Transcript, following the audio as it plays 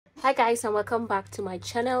Hi guys, and welcome back to my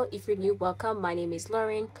channel. If you're new, welcome. My name is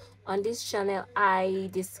Lauren. On this channel I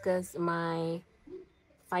discuss my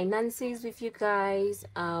finances with you guys,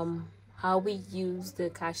 how we use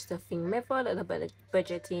the cash stuffing method and the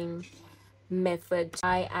budgeting method.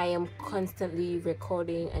 I am constantly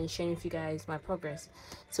recording and sharing with you guys my progress.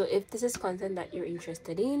 So if this is content that you're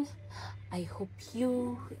interested in, I hope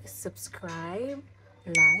you subscribe,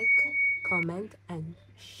 like, comment and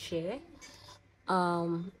share.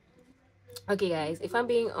 Okay guys, if I'm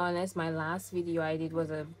being honest, my last video I did was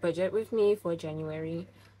a budget with me for January,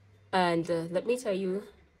 and let me tell you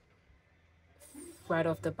right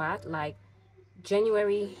off the bat, like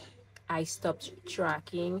January I stopped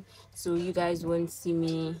tracking, so you guys won't see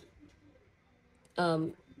me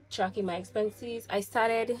tracking my expenses. I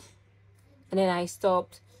started and then I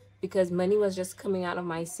stopped because money was just coming out of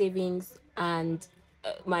my savings, and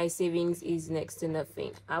my savings is next to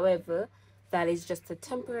nothing. However, that is just a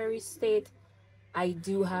temporary state. I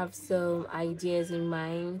do have some ideas in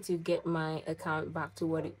mind to get my account back to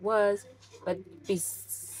what it was, but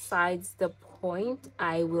besides the point,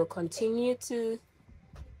 I will continue to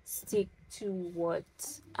stick to what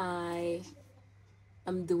I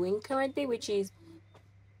am doing currently, which is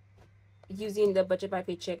using the Budget by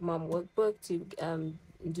Paycheck Mom workbook to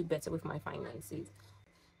do better with my finances.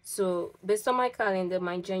 So based on my calendar,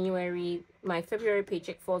 my February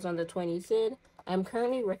paycheck falls on the 23rd. I'm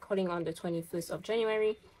currently recording on the 21st of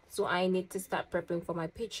January, so I need to start prepping for my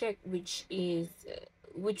paycheck, which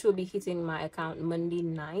will be hitting my account Monday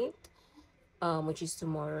night, which is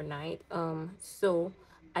tomorrow night. So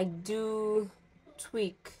I do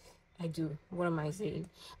tweak. I do. What am I saying?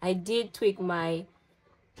 I did tweak my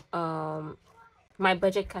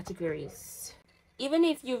budget categories. Even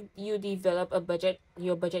if you develop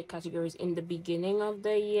your budget categories in the beginning of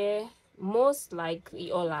the year, most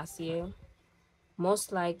likely, or last year,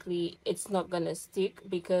 most likely it's not gonna stick,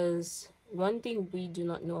 because one thing we do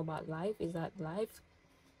not know about life is that life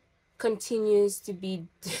continues to be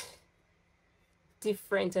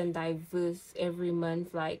different and diverse every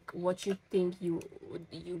month. Like what you think you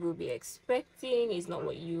will be expecting is not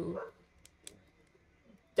what you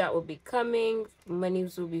that will be coming.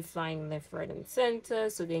 Monies will be flying left, right and center,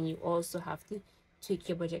 so then you also have to tweak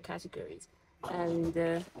your budget categories.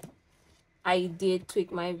 And I did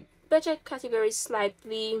tweak my budget categories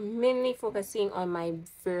slightly, mainly focusing on my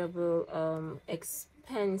variable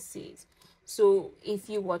expenses. So if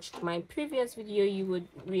you watched my previous video, you would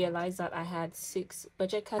realize that I had 6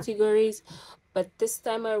 budget categories, but this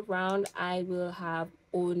time around I will have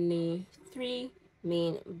only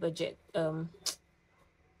main budget um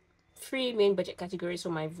three main budget categories for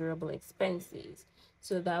my variable expenses.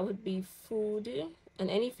 So that would be food and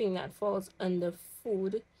anything that falls under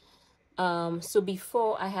food. So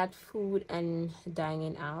before I had food and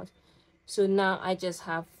dining out, so now I just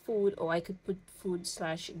have food, or I could put food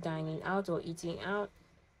slash dining out or eating out.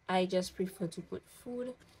 I just prefer to put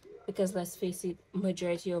food because, let's face it,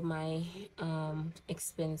 majority of my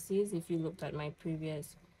expenses, if you looked at my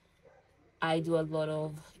previous, I do a lot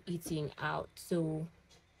of eating out. So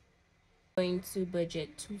going to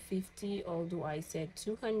budget 250, although I said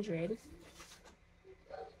 200.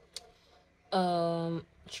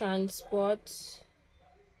 Transport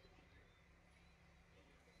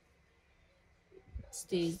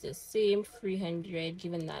stays the same, 300,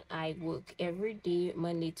 given that I work every day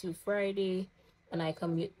Monday to Friday and I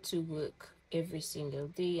commute to work every single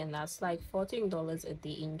day, and that's like $14 a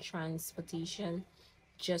day in transportation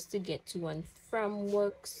just to get to and from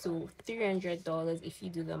work. So $300, if you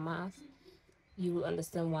do the math, you will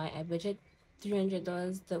understand why I budget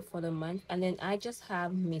 $300 for the month. And then I just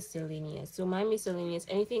have miscellaneous. So my miscellaneous,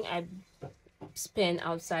 anything I spend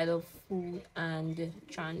outside of food and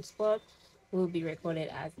transport, will be recorded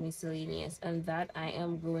as miscellaneous, and that I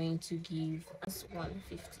am going to give as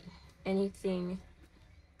 150. Anything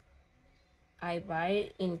I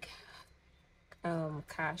buy in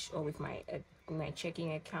cash or with my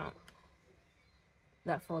checking account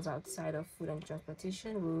that falls outside of food and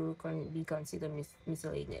transportation will be considered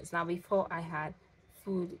miscellaneous. Now, before I had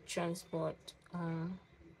food, transport,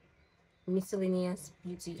 miscellaneous,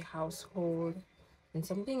 beauty, household, and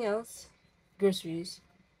something else, groceries.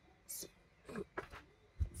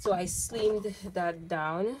 So I slimmed that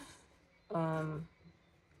down. um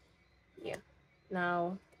yeah.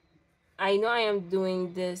 Now I know I am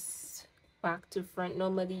doing this back to front.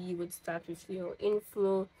 Normally you would start with your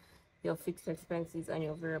inflow, your fixed expenses and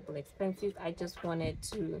your variable expenses. I just wanted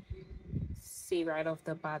to say right off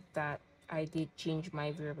the bat that I did change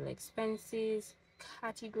my variable expenses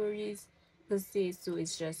categories per se, so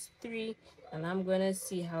it's just 3. and I'm gonna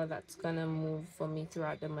see how that's gonna move for me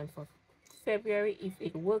throughout the month of February. If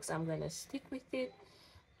it works, I'm gonna stick with it.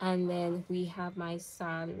 And then we have my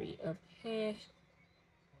salary up here.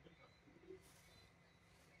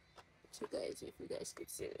 So guys, if you guys could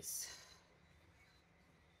see this.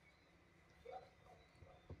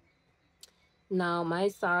 Now my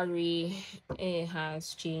salary, it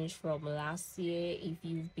has changed from last year. If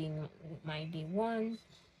you've been my day one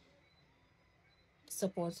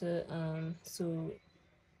supporter, so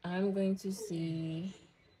I'm going to see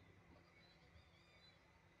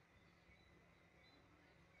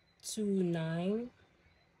 2.9.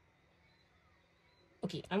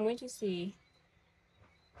 Okay, I'm going to see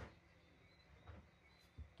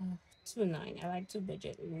 2.9. I like to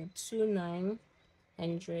budget with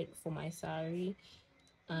 2.900 for my salary,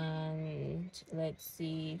 and let's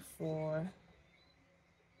see for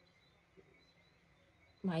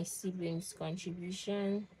my siblings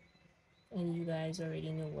contribution, and you guys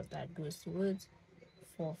already know what that goes towards,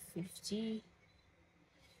 450.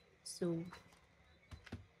 So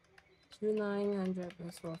 2.900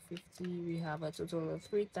 plus 450, we have a total of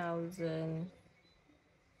 $3,350.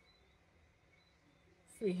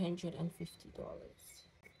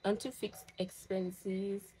 Onto fixed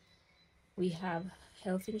expenses, we have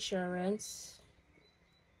health insurance,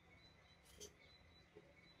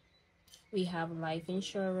 we have life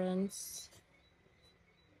insurance,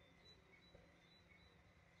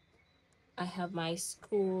 I have my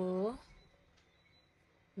school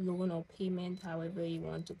loan or payment, however you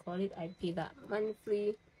want to call it. I pay that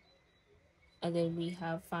monthly. And then we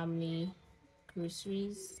have family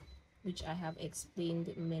groceries, which I have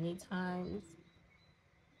explained many times.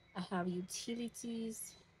 I have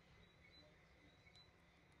utilities.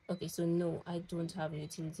 Okay, so no, I don't have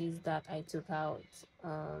utilities that I took out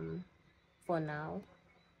for now.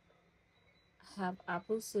 I have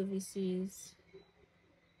Apple services.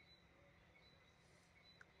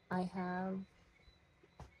 I have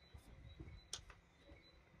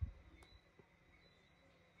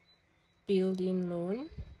building loan.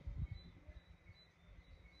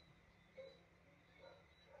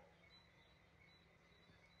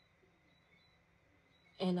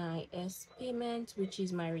 NIS payment, which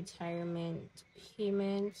is my retirement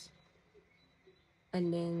payment.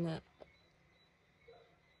 And then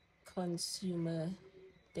consumer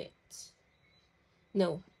debt.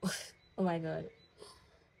 No. Oh my god,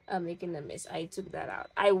 I'm making a mess. I took that out.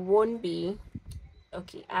 I won't be.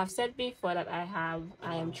 Okay, I've said before that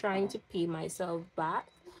I am trying to pay myself back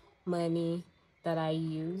money that I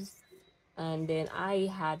used, and then I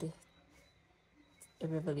had a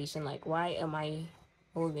revelation, like, why am I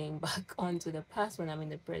holding back onto the past when I'm in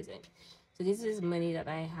the present? So this is money that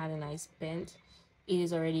I had and I spent. It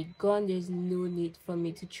is already gone. There's no need for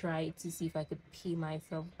me to try to see if I could pay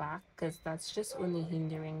myself back, because that's just only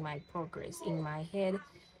hindering my progress in my head.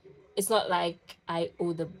 It's not like I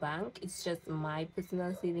owe the bank, it's just my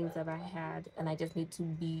personal savings that I had, and I just need to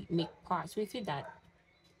make parts with it that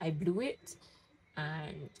I blew it,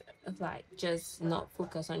 and like just not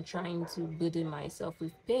focus on trying to burden myself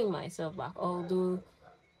with paying myself back. Although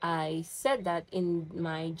I said that in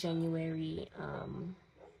my January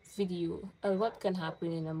video, a lot can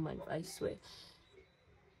happen in a month, I swear.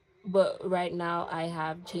 But right now I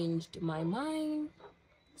have changed my mind,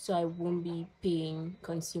 so I won't be paying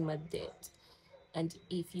consumer debt. And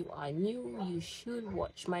if you are new, you should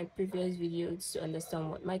watch my previous videos to understand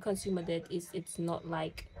what my consumer debt is. It's not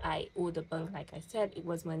like I owe the bank. Like I said, it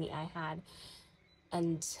was money I had,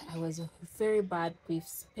 and I was very bad with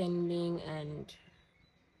spending and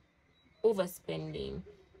overspending,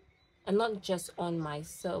 and not just on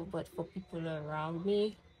myself but for people around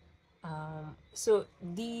me. So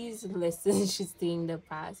these lessons should stay in the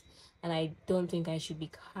past, and I don't think I should be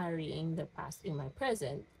carrying the past in my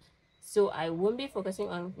present. So I won't be focusing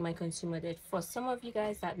on my consumer debt. For some of you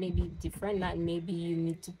guys, that may be different, that maybe you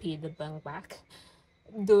need to pay the bank back.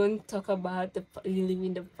 Don't talk about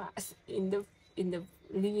living the past in the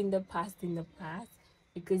living the past in the past,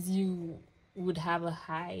 because you would have a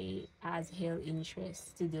high as hell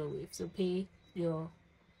interest to deal with. So pay your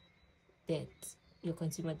debt, your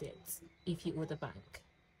consumer debt, if you owe the bank.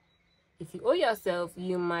 If you owe yourself,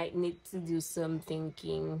 you might need to do some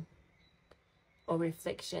thinking or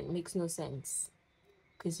reflection. Makes no sense,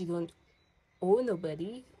 because you don't owe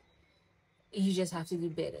nobody. You just have to do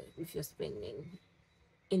better with your spending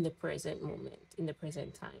in the present moment, in the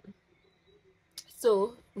present time.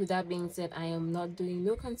 So with that being said, I am not doing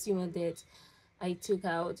no consumer debt. I took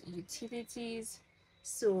out utilities.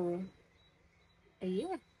 So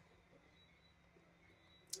yeah,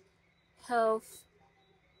 health,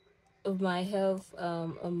 of my health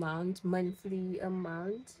amount, monthly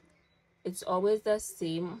amount, it's always the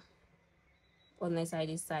same unless I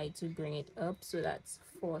decide to bring it up. So that's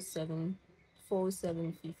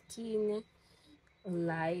 4715.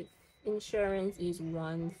 Life insurance is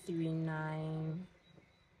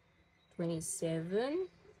 13927.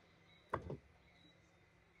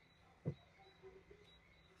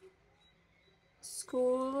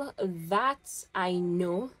 School, that I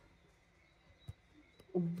know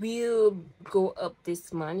will go up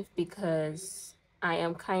this month because I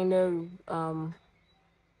am kind of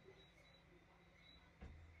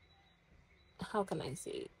how can I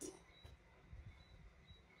say it?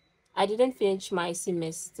 I didn't finish my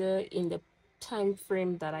semester in the time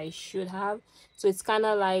frame that I should have. So it's kind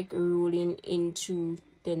of like rolling into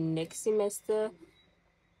the next semester,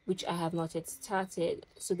 which I have not yet started.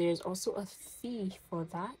 So there's also a fee for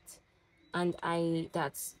that. And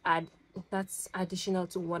that's additional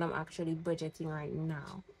to what I'm actually budgeting right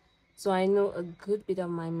now. So I know a good bit of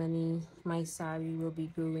my money, my salary will be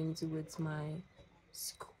going towards my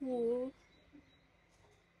school,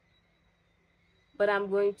 but I'm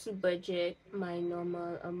going to budget my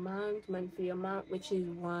normal amount, monthly amount, which is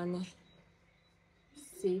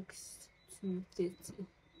 16250.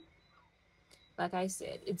 Like I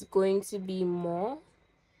said, it's going to be more.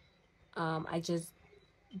 I just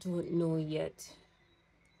don't know yet,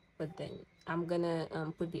 but then I'm gonna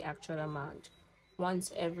put the actual amount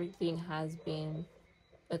once everything has been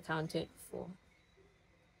accounted for.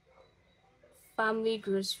 Family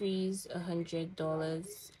groceries,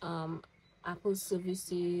 $100. Apple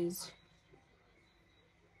services,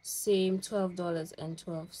 same,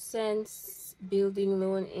 $12.12. Building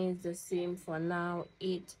loan is the same for now,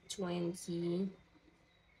 820.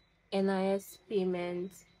 NIS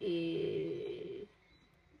payment is,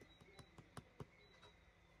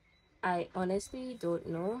 I honestly don't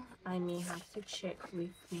know. I may have to check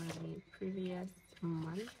with my previous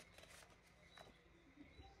month,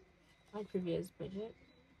 my previous budget.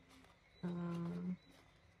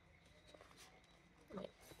 Let's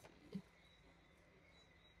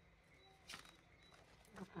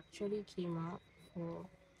actually came out for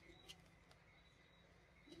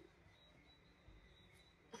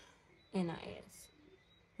NIS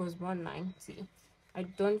was 190. I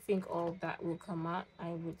don't think all that will come out.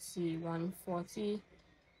 I would see 140.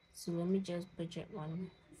 So let me just budget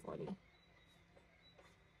 140.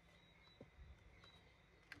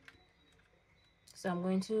 So I'm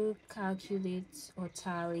going to calculate or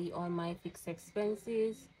tally all my fixed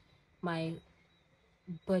expenses, my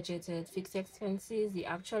budgeted fixed expenses. The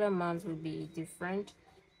actual amount will be different,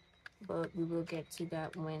 but we will get to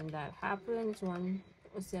that when that happens.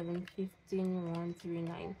 10715,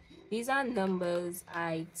 139. These are numbers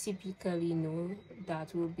I typically know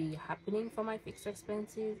that will be happening for my fixed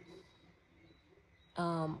expenses.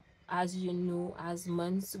 As you know, as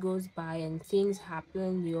months goes by and things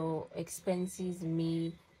happen, your expenses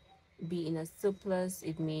may be in a surplus,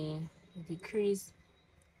 it may decrease,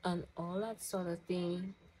 and all that sort of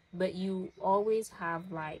thing. But you always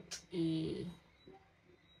have like an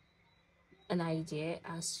idea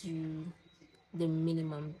as to the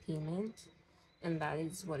minimum payment, and that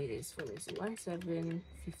is what it is for me. So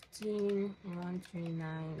 1715,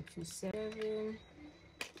 13927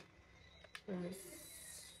 plus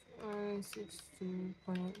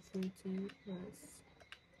 162.32 plus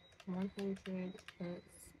 100 plus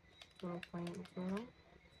 12.0.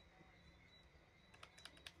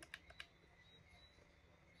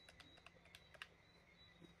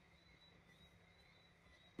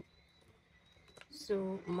 So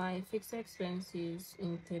my fixed expenses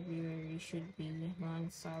in February should be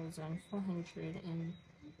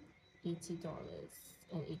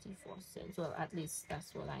 $1,480.84. Well, at least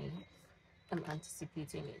that's what I am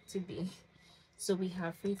anticipating it to be. So we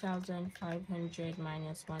have 3,500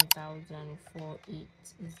 minus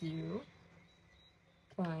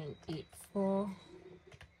 1,480.84.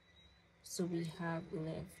 So we have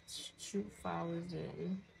left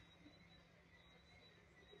 2,000.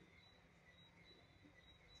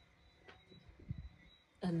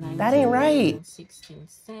 That ain't right. 16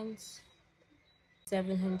 cents.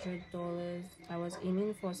 $700. I was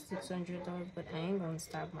aiming for $600, but I ain't gonna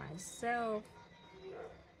stop myself.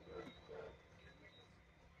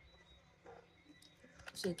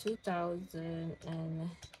 So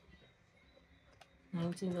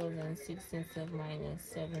 $2,019.16 minus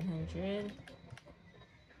 700.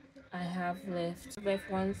 I have left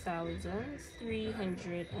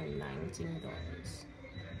 $1,319.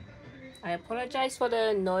 I apologize for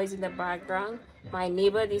the noise in the background. My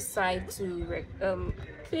neighbor decided to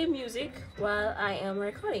play music while I am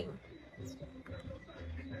recording.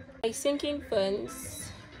 My sinking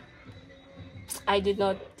funds, I did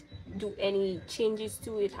not do any changes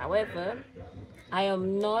to it. However, I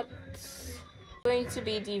am not going to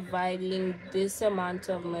be dividing this amount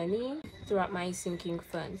of money throughout my sinking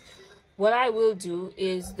funds. What I will do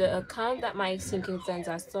is the account that my sinking funds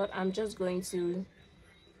are stored, I'm just going to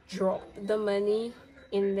drop the money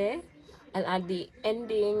in there, and at the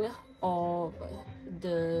ending of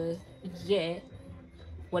the year,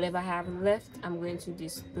 whatever I have left, I'm going to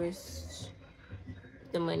disperse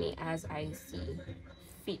the money as I see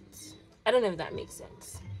fit. I don't know if that makes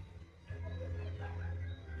sense.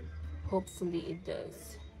 Hopefully it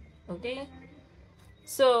does. Okay,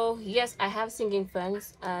 so yes, I have sinking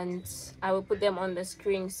funds, and I will put them on the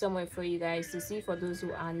screen somewhere for you guys to see for those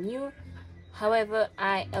who are new. However,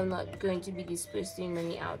 I am not going to be dispersing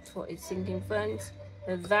money out for its sinking funds.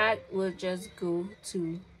 That will just go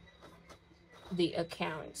to the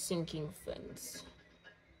account sinking funds.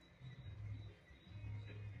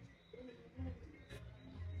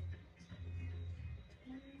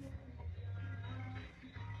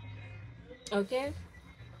 Okay,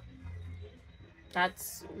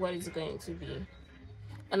 that's what it's going to be,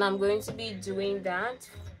 and I'm going to be doing that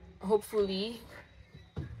hopefully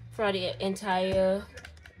for the entire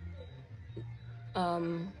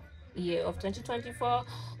year of 2024.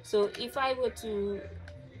 So if I were to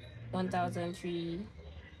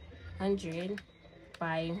 1,300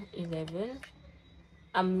 by 11,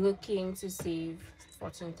 I'm looking to save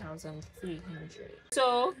 14,300.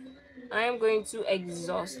 So I am going to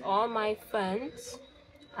exhaust all my funds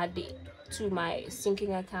at the to my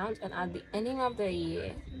sinking account, and at the ending of the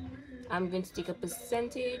year, I'm going to take a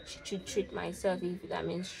percentage to treat myself if that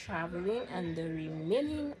means traveling, and the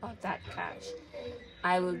remaining of that cash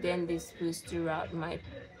I will then disperse throughout my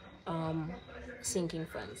sinking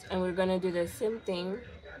funds. And we're gonna do the same thing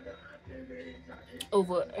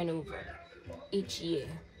over and over each year.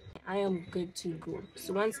 I am good to go.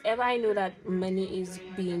 So once ever I know that money is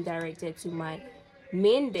being directed to my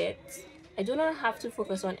main debt, I do not have to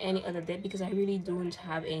focus on any other debt, because I really don't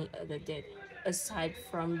have any other debt aside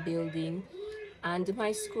from building and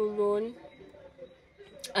my school loan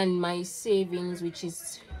and my savings, which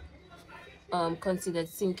is considered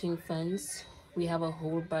sinking funds. We have a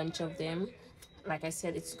whole bunch of them. Like I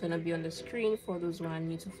said, it's gonna be on the screen for those who are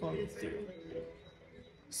new to follow through.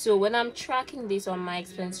 So when I'm tracking this on my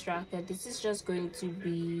expense tracker, this is just going to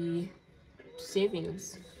be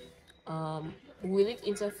savings. Will it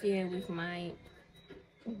interfere with my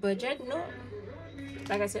budget? No.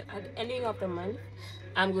 Like I said, at the ending of the month,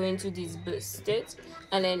 I'm going to disburse it,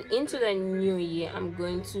 and then into the new year, I'm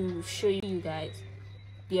going to show you guys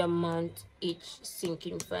the amount each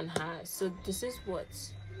sinking fund has. So this is what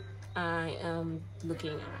I am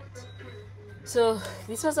looking at. So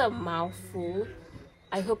this was a mouthful.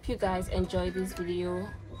 I hope you guys enjoyed this video.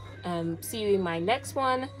 See you in my next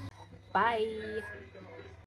one. Bye.